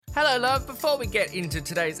Hello, love. Before we get into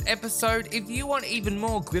today's episode, if you want even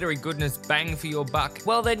more glittery goodness bang for your buck,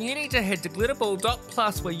 well, then you need to head to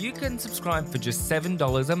glitterball.plus where you can subscribe for just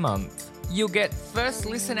 $7 a month. You'll get first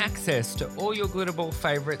listen access to all your Glitterball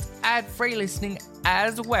favourites, ad-free listening,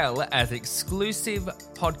 as well as exclusive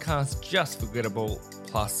podcasts just for Glitterball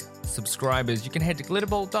Plus subscribers. You can head to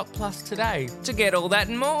glitterball.plus today to get all that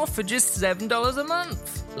and more for just $7 a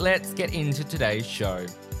month. Let's get into today's show.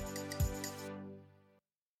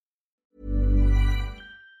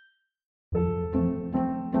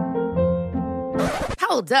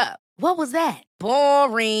 Hold up. What was that?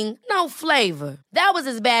 Boring. No flavor. That was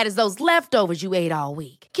as bad as those leftovers you ate all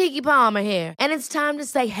week. Keke Palmer here, and it's time to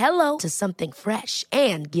say hello to something fresh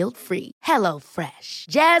and guilt-free. Hello Fresh.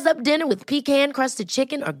 Jazz up dinner with pecan-crusted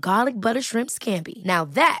chicken or garlic butter shrimp scampi. Now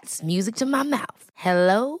that's music to my mouth.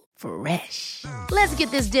 Hello Fresh. Let's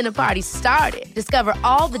get this dinner party started. Discover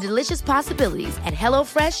all the delicious possibilities at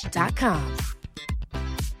hellofresh.com.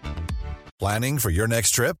 Planning for your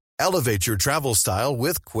next trip? Elevate your travel style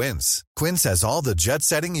with Quince. Quince has all the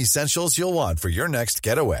jet-setting essentials you'll want for your next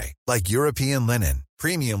getaway, like European linen,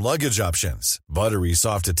 premium luggage options, buttery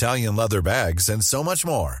soft Italian leather bags, and so much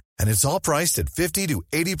more. And it's all priced at 50 to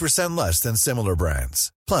 80% less than similar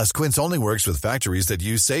brands. Plus, Quince only works with factories that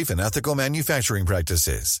use safe and ethical manufacturing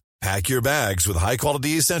practices. Pack your bags with high-quality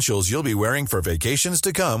essentials you'll be wearing for vacations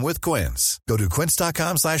to come with Quince. Go to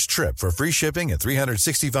quince.com/trip for free shipping and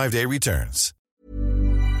 365-day returns.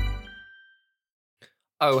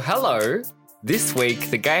 Oh, hello. This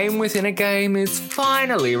week, the game within a game is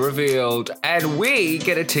finally revealed, and we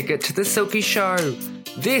get a ticket to the Silky Show.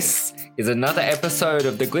 This is another episode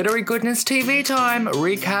of the Glittery Goodness TV Time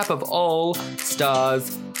recap of All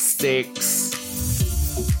Stars 6.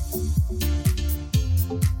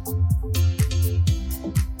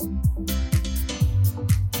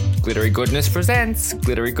 Glittery Goodness presents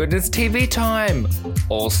Glittery Goodness TV Time,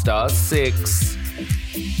 All Stars 6.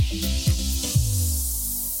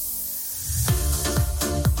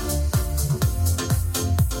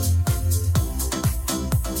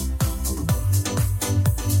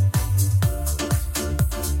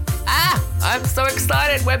 I'm so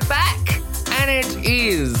excited, we're back! And it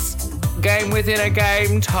is Game Within a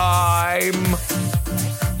Game time!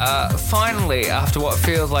 Finally, after what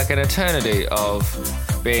feels like an eternity of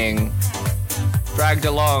being dragged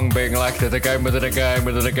along, being like, there's a game within a game,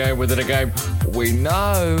 within a game, within a game, we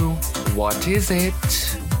know. What is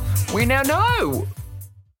it? We now know!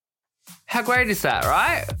 How great is that,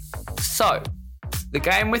 right? So, the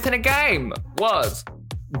Game Within a Game was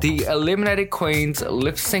the eliminated queens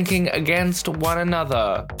lip-syncing against one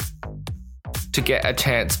another to get a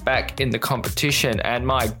chance back in the competition. And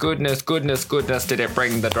my goodness, did it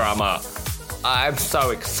bring the drama. I'm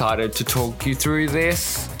so excited to talk you through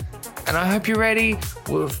this. And I hope you're ready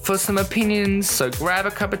for some opinions. So grab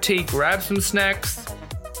a cup of tea, grab some snacks.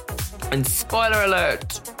 And spoiler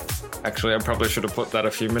alert. Actually, I probably should have put that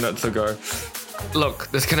a few minutes ago. Look,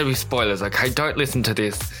 there's going to be spoilers, okay? Don't listen to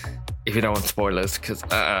this if you don't want spoilers, because,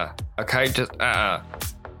 okay? Just,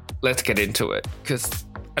 let's get into it, because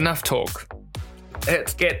enough talk.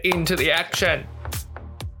 Let's get into the action.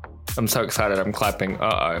 I'm so excited, I'm clapping.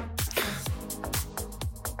 Uh-oh.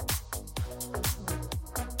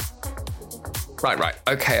 Right.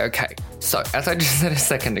 Okay. So, as I just said a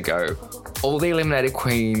second ago, all the eliminated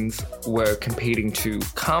queens were competing to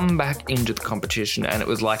come back into the competition, and it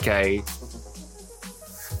was like a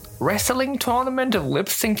wrestling tournament of lip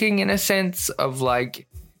syncing, in a sense of like,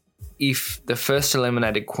 if the first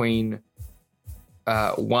eliminated queen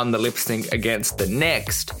won the lip sync against the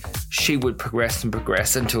next, she would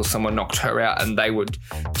progress until someone knocked her out and they would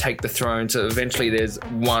take the throne. So eventually there's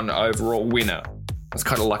one overall winner. It's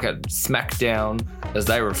kind of like a SmackDown, as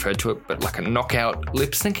they refer to it, but like a knockout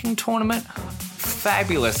lip syncing tournament.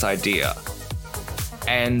 Fabulous idea.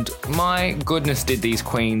 And my goodness, did these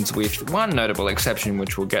queens, with one notable exception,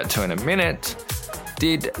 which we'll get to in a minute,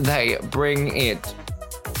 did they bring it?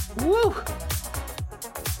 Woo!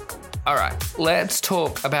 All right, let's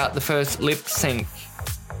talk about the first lip sync.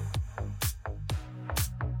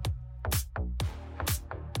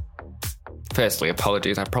 Firstly,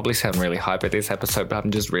 apologies, I probably sound really hyper this episode, but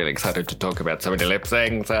I'm just really excited to talk about so many lip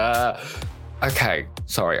syncs. Okay,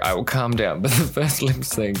 sorry, I will calm down. But the first lip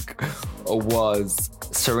sync was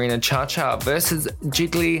Serena Chacha versus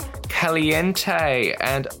Jiggly Caliente.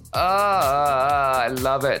 And I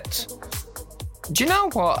love it. Do you know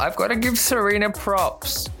what? I've got to give Serena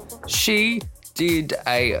props. She did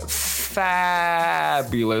a fabulous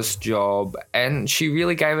job and she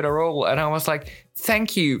really gave it her all. And I was like,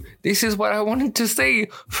 Thank you. This is what I wanted to see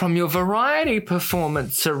from your variety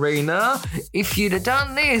performance, Serena. If you'd have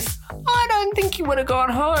done this, I don't think you would have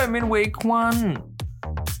gone home in week 1.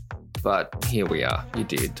 But here we are, you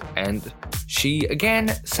did. And she again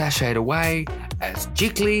sashayed away as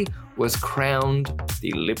Jiggly was crowned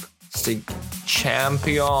the lip sync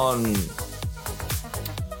champion.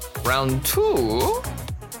 Round 2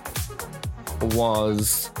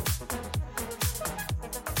 was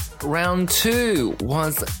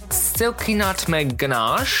Silky Nutmeg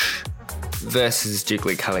Ganache versus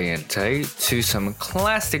Jiggly Caliente to some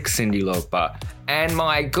classic Cyndi Lauper. And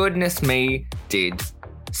my goodness me, did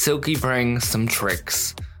Silky bring some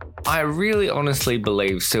tricks. I really honestly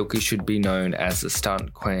believe Silky should be known as the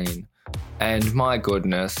stunt queen. And my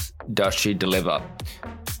goodness, does she deliver.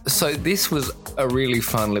 So this was a really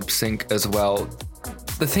fun lip sync as well.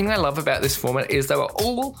 The thing I love about this format is they were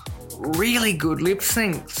all really good lip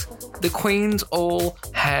syncs. The queens all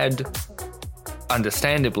had,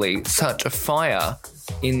 understandably, such a fire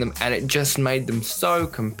in them, and it just made them so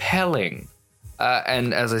compelling.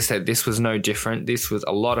 And as I said, this was no different. This was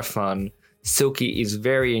a lot of fun. Silky is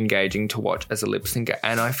very engaging to watch as a lip syncer,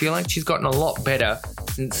 and I feel like she's gotten a lot better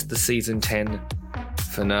since the season 10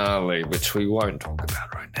 finale, which we won't talk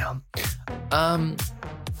about right now.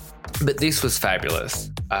 But this was fabulous.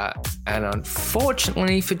 And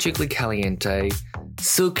unfortunately for Jiggly Caliente,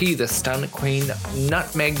 Silky, the stunt queen,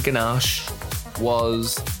 Nutmeg Ganache,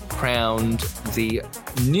 was crowned the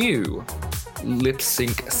new Lip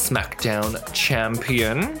Sync SmackDown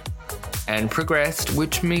champion and progressed,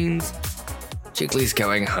 which means Jiggly's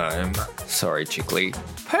going home. Sorry, Jiggly.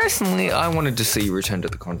 Personally, I wanted to see you return to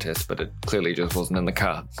the contest, but it clearly just wasn't in the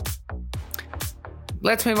cards.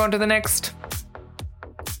 Let's move on to the next.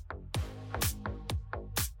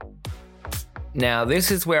 Now,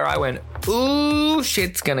 this is where I went, ooh,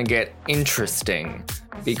 shit's gonna get interesting,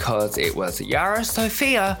 because it was Yara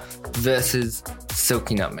Sofia versus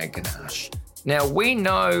Silky Nutmeg Ganache. Now, we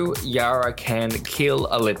know Yara can kill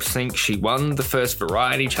a lip sync. She won the first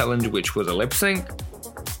variety challenge, which was a lip sync.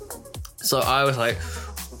 So I was like,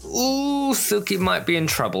 ooh, Silky might be in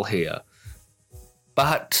trouble here.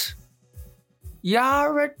 But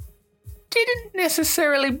Yara didn't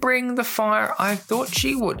necessarily bring the fire I thought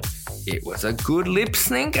she would. It was a good lip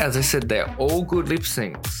sync. As I said, they're all good lip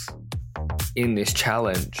syncs in this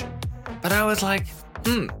challenge. But I was like,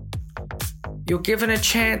 you're given a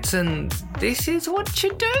chance and this is what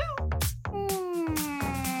you do?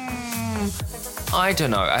 I don't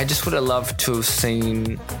know. I just would have loved to have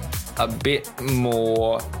seen a bit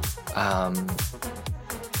more. I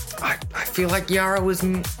feel like Yara was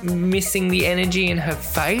missing the energy in her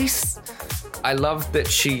face. I love that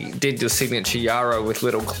she did the signature Yara with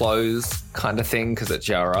little clothes kind of thing because it's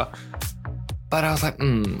Yara. But I was like,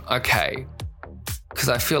 okay. Because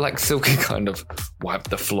I feel like Silky kind of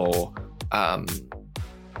wiped the floor. And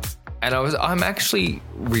I'm actually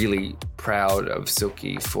really proud of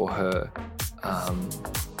Silky for her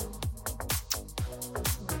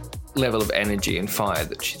level of energy and fire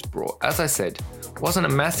that she's brought. As I said, wasn't a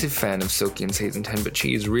massive fan of Silky in season 10, but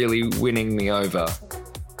she is really winning me over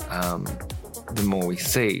the more we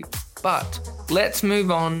see. But let's move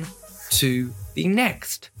on to the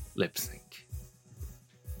next lip sync.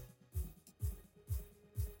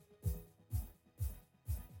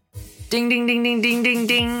 Ding, ding, ding, ding, ding, ding,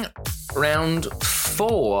 ding. Round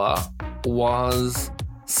 4 was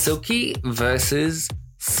Silky versus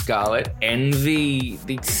Scarlet Envy,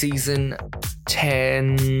 the season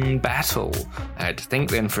 10 battle. I had to think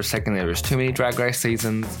then for a second, there was too many Drag Race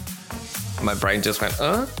seasons. My brain just went,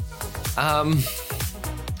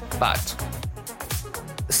 But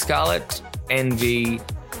Scarlet Envy,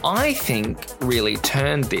 I think, really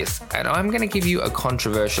turned this. And I'm going to give you a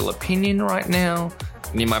controversial opinion right now.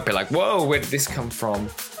 And you might be like, whoa, where did this come from?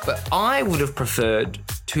 But I would have preferred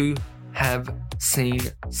to have seen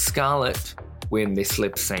Scarlet win this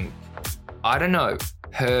lip sync. I don't know.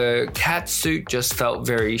 Her cat suit just felt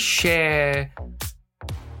very Cher.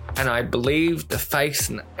 And I believe the face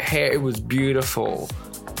and hair was beautiful.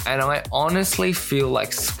 And I honestly feel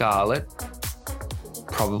like Scarlet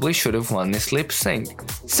probably should have won this lip sync.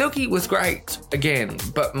 Silky was great, again,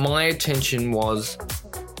 but my attention was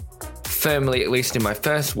firmly, at least in my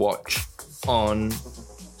first watch, on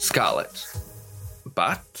Scarlet.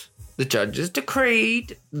 But the judges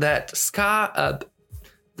decreed that Scarlet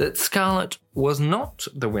was not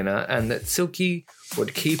the winner and that Silky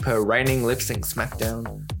would keep her reigning Lip Sync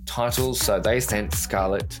SmackDown title, so they sent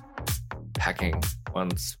Scarlet packing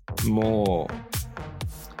once more.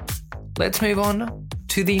 Let's move on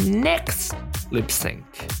to the next lip sync.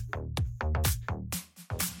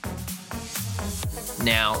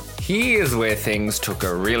 Now, here's where things took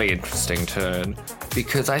a really interesting turn,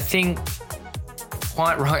 because I think,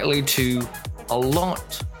 quite rightly to a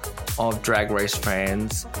lot of Drag Race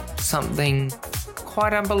fans, something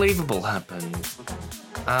quite unbelievable happened.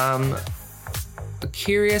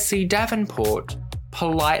 A'keria C. Davenport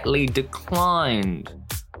politely declined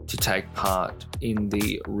to take part in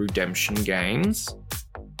the Redemption Games.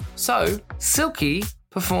 So, Silky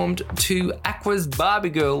performed to Aqua's Barbie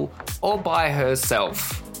Girl all by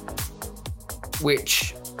herself,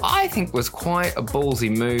 which I think was quite a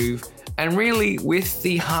ballsy move. And really, with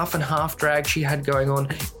the half and half drag she had going on,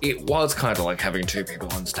 it was kind of like having two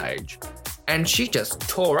people on stage. And she just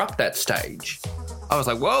tore up that stage. I was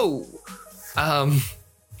like, whoa.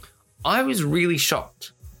 I was really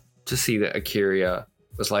shocked to see that A'keria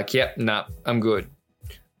was like, yep, nah, I'm good.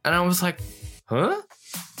 And I was like, huh?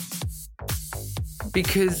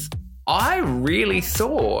 Because I really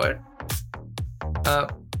thought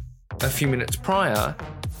a few minutes prior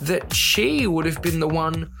that she would have been the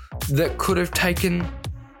one that could have taken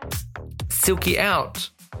Silky out.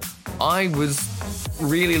 I was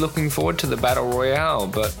really looking forward to the Battle Royale,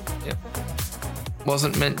 but it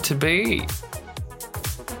wasn't meant to be.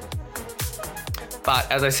 But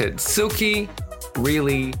as I said, Silky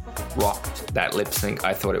really rocked that lip sync.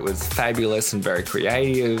 I thought it was fabulous and very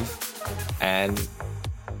creative, and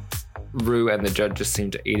Rue and the judges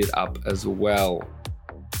seemed to eat it up as well.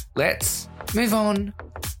 Let's move on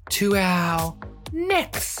to our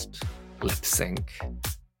next lip sync.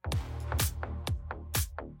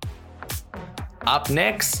 Up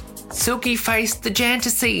next, Silky faced the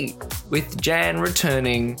Jantasy, with Jan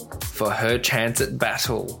returning for her chance at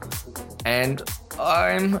battle. And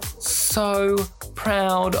I'm so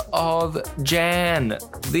proud of Jan.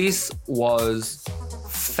 This was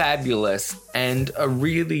fabulous and a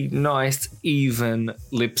really nice, even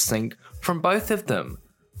lip sync from both of them.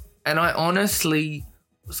 And I honestly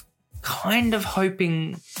was kind of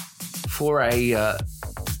hoping for a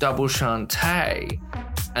double Shantae,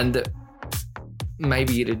 and that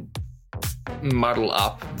maybe it'd muddle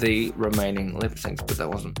up the remaining lip syncs, but that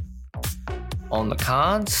wasn't on the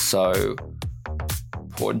cards. So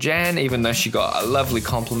poor Jan, even though she got a lovely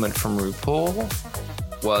compliment from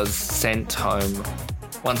RuPaul, was sent home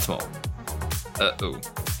once more.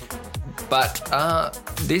 But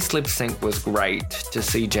this lip sync was great to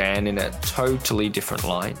see Jan in a totally different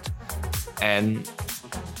light. And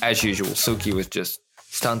as usual, Silky was just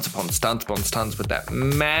stunts upon stunts upon stunts with that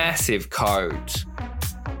massive coat.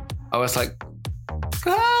 I was like,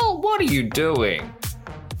 girl, what are you doing?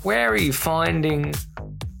 Where are you finding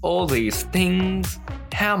all these things?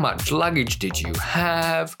 How much luggage did you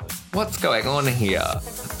have? What's going on here?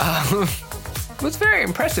 It was very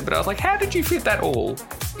impressive, but I was like, how did you fit that all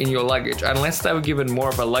in your luggage? Unless they were given more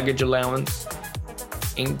of a luggage allowance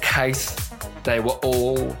in case they were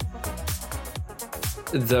all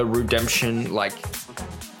the redemption, like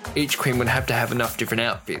each queen would have to have enough different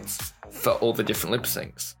outfits for all the different lip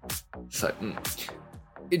syncs. So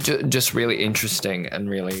it just really interesting and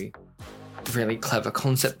really, really clever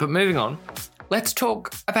concept. But moving on, let's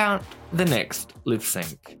talk about the next lip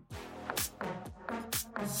sync.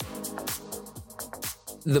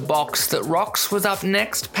 The Box That Rocks was up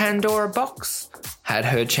next. Pandora Box had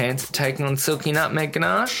her chance at taking on Silky Nutmeg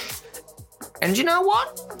Ganache. And you know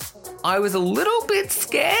what? I was a little bit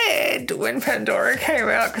scared when Pandora came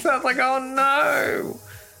out, because I was like, oh no.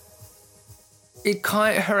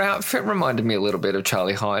 Her outfit reminded me a little bit of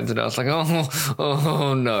Charlie Hines, and I was like,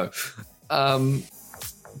 oh no.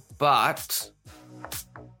 But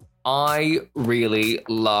I really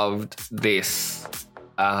loved this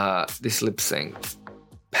lip sync.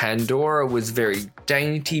 Pandora was very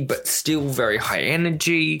dainty, but still very high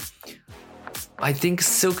energy. I think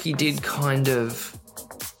Silky did kind of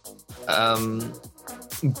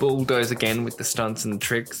bulldoze again with the stunts and the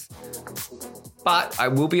tricks. But I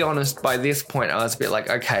will be honest, by this point, I was a bit like,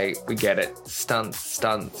 okay, we get it. Stunts,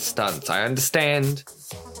 stunts, stunts. I understand.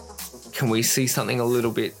 Can we see something a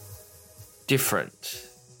little bit different?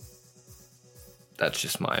 That's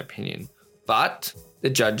just my opinion. But the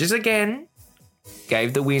judges again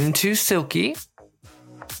gave the win to Silky,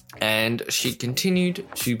 and she continued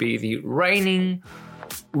to be the reigning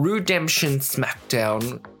Redemption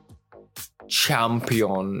SmackDown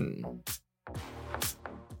champion.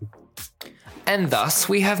 And thus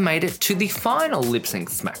we have made it to the final lip sync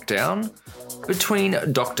SmackDown between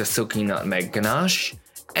Dr. Silky Nutmeg Ganache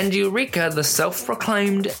and Eureka, the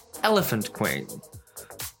self-proclaimed Elephant Queen,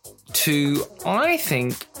 to, I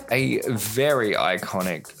think, a very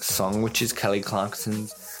iconic song, which is Kelly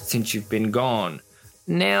Clarkson's Since You've Been Gone.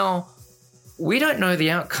 Now, we don't know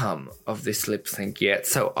the outcome of this lip sync yet,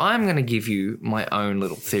 so I'm going to give you my own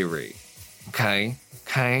little theory. Okay?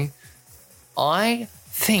 I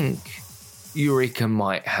think Eureka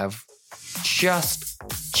might have just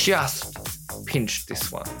pinched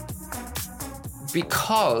this one.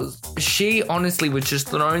 Because she honestly was just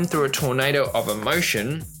thrown through a tornado of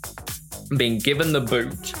emotion, being given the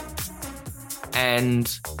boot,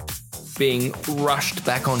 and being rushed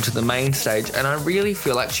back onto the main stage, and I really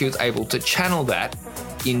feel like she was able to channel that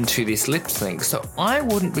into this lip sync. So I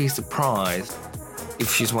wouldn't be surprised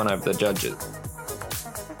if she's won over the judges.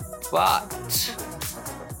 But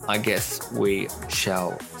I guess we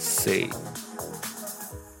shall see.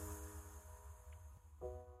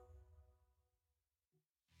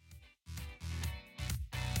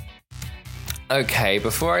 Okay,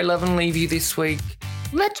 before I love and leave you this week,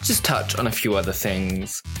 let's just touch on a few other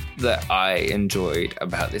things that I enjoyed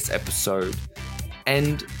about this episode.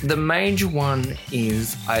 And the major one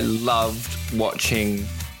is I loved watching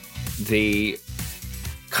the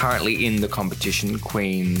currently in the competition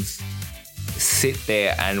queens sit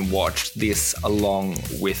there and watch this along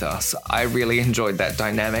with us. I really enjoyed that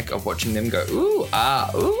dynamic of watching them go, ooh, ah.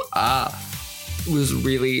 It was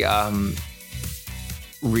really,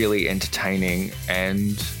 really entertaining,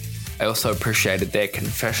 and I also appreciated their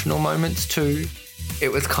confessional moments too.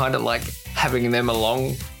 It was kind of like having them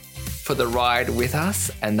along for the ride with us,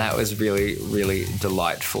 and that was really, really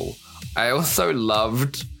delightful. I also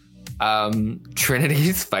loved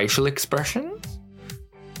Trinity's facial expressions,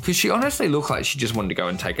 because she honestly looked like she just wanted to go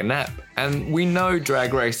and take a nap. And we know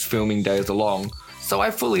Drag Race filming days are long, so I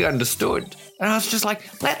fully understood. And I was just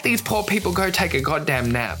like, let these poor people go take a goddamn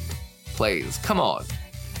nap, please. Come on.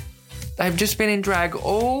 They've just been in drag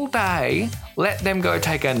all day. Let them go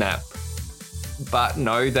take a nap. But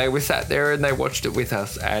no, they were sat there and they watched it with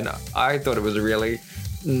us. And I thought it was a really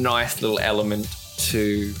nice little element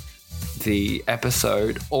to the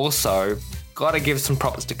episode. Also, gotta give some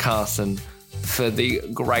props to Carson for the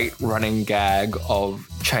great running gag of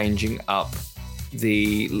changing up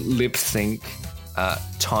the lip sync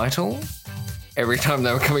title. Every time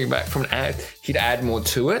they were coming back from an ad, he'd add more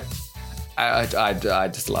to it. I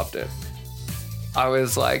just loved it. I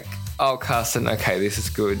was like, oh, Carson, okay, this is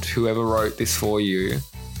good. Whoever wrote this for you,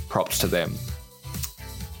 props to them.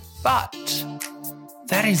 But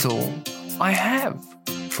that is all I have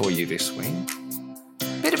for you this week.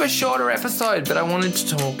 Bit of a shorter episode, but I wanted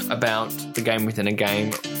to talk about the Game Within a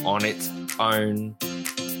Game on its own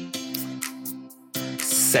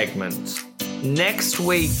segment. Next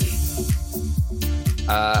week,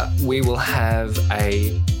 we will have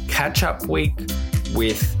a catch-up week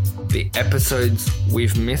with the episodes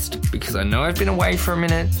we've missed, because I know I've been away for a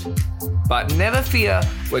minute, but never fear,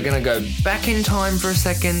 we're going to go back in time for a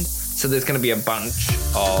second, so there's going to be a bunch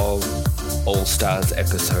of All Stars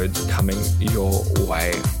episodes coming your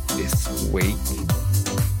way this week.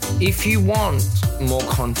 If you want more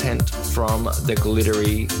content from the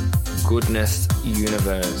Glittery Goodness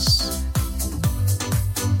universe,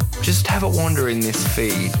 just have a wander in this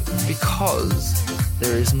feed, because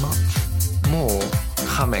there is much more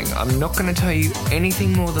coming. I'm not going to tell you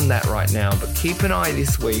anything more than that right now, but keep an eye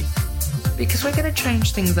this week, because we're going to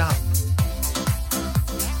change things up.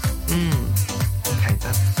 Okay,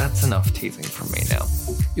 that's enough teasing from me now.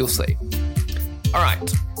 You'll see. All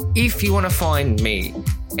right, if you want to find me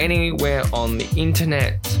anywhere on the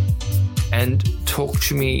internet and talk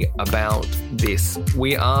to me about this,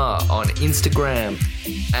 we are on Instagram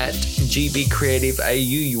at GBCreativeAU.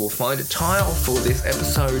 You will find a tile for this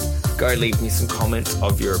episode. Go leave me some comments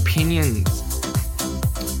of your opinions.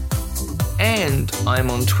 And I'm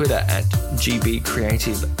on Twitter at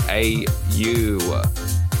GBCreativeAU.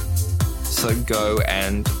 So go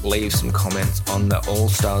and leave some comments on the All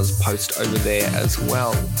Stars post over there as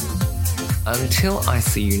well. Until I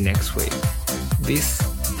see you next week, this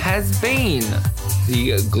has been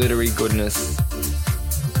the Glittery Goodness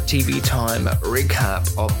TV Time recap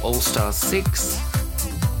of All Stars 6.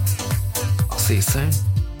 I'll see you soon.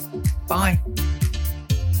 Bye.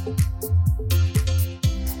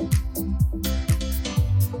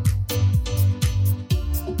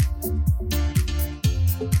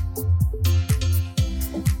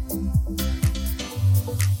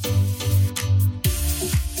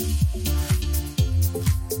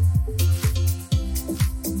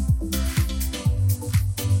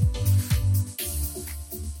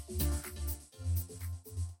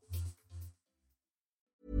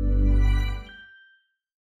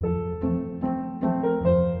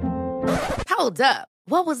 Hold up.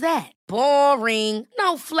 What was that? Boring.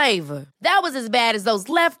 No flavor. That was as bad as those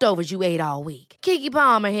leftovers you ate all week. Keke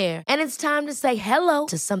Palmer here, and it's time to say hello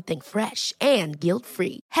to something fresh and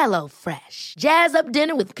guilt-free. Hello Fresh. Jazz up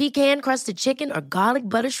dinner with pecan-crusted chicken or garlic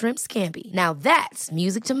butter shrimp scampi. Now that's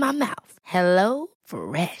music to my mouth. Hello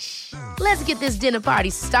Fresh. Let's get this dinner party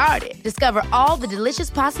started. Discover all the delicious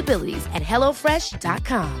possibilities at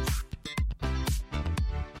hellofresh.com.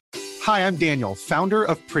 Hi, I'm Daniel, founder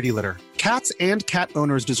of Pretty Litter. Cats and cat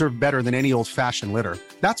owners deserve better than any old-fashioned litter.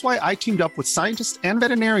 That's why I teamed up with scientists and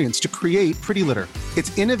veterinarians to create Pretty Litter.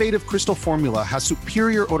 Its innovative crystal formula has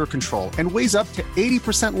superior odor control and weighs up to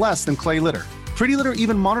 80% less than clay litter. Pretty Litter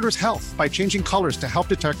even monitors health by changing colors to help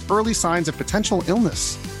detect early signs of potential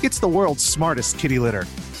illness. It's the world's smartest kitty litter.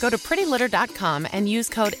 Go to prettylitter.com and use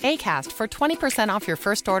code ACAST for 20% off your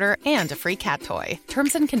first order and a free cat toy.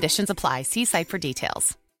 Terms and conditions apply. See site for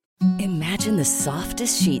details. Imagine the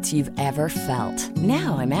softest sheets you've ever felt.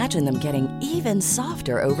 Now imagine them getting even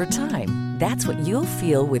softer over time. That's what you'll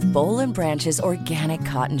feel with Boll & Branch's organic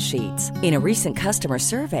cotton sheets. In a recent customer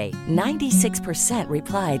survey, 96%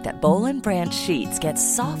 replied that Boll & Branch sheets get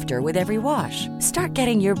softer with every wash. Start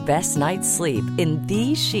getting your best night's sleep in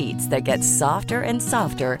these sheets that get softer and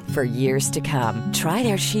softer for years to come. Try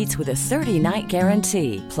their sheets with a 30-night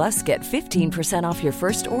guarantee. Plus, get 15% off your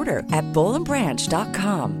first order at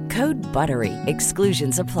bollandbranch.com. Code BUTTERY.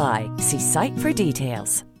 Exclusions apply. See site for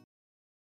details.